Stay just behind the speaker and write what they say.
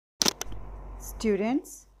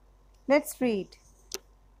Students, let's read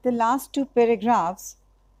the last two paragraphs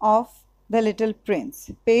of The Little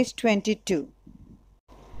Prince, page 22.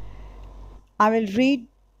 I will read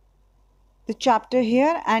the chapter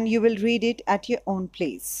here and you will read it at your own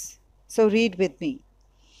place. So read with me.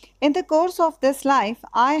 In the course of this life,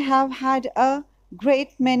 I have had a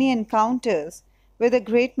great many encounters with a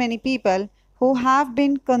great many people who have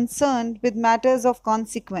been concerned with matters of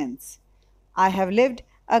consequence. I have lived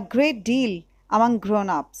a great deal among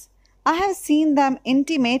grown-ups. I have seen them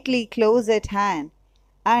intimately close at hand,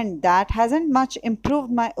 and that hasn't much improved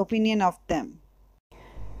my opinion of them.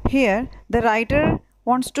 Here, the writer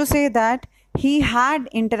wants to say that he had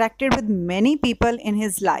interacted with many people in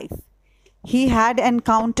his life. He had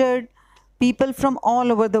encountered people from all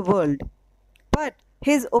over the world, but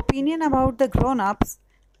his opinion about the grown-ups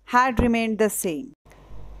had remained the same.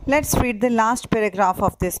 Let's read the last paragraph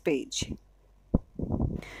of this page.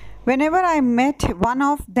 Whenever I met one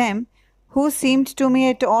of them who seemed to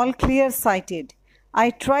me at all clear-sighted,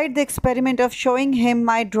 I tried the experiment of showing him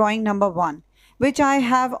my drawing number 1, which I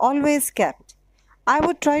have always kept. I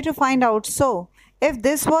would try to find out if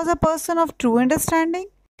this was a person of true understanding,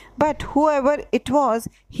 but whoever it was,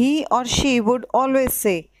 he or she would always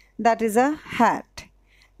say, "That is a hat."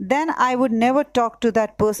 Then I would never talk to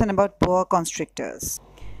that person about boa constrictors.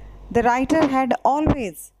 The writer had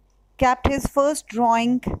always kept his first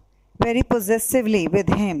drawing very possessively with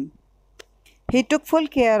him. He took full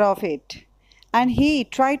care of it, and he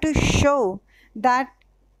tried to show that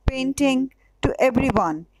painting to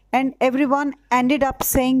everyone, and everyone ended up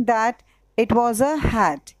saying that it was a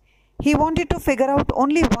hat. He wanted to figure out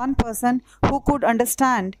only one person who could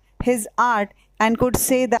understand his art and could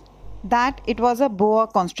say that it was a boa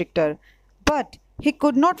constrictor, but he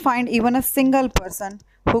could not find even a single person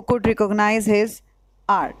who could recognize his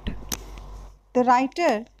art. The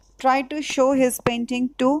writer tried to show his painting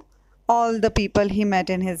to all the people he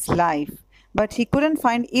met in his life, but he couldn't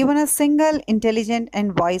find even a single intelligent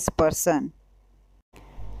and wise person.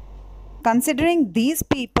 Considering these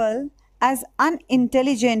people as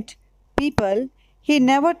unintelligent people, he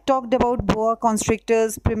never talked about boa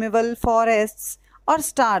constrictors, primeval forests, or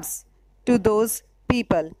stars to those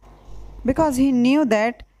people because he knew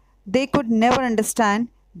that they could never understand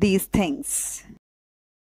these things.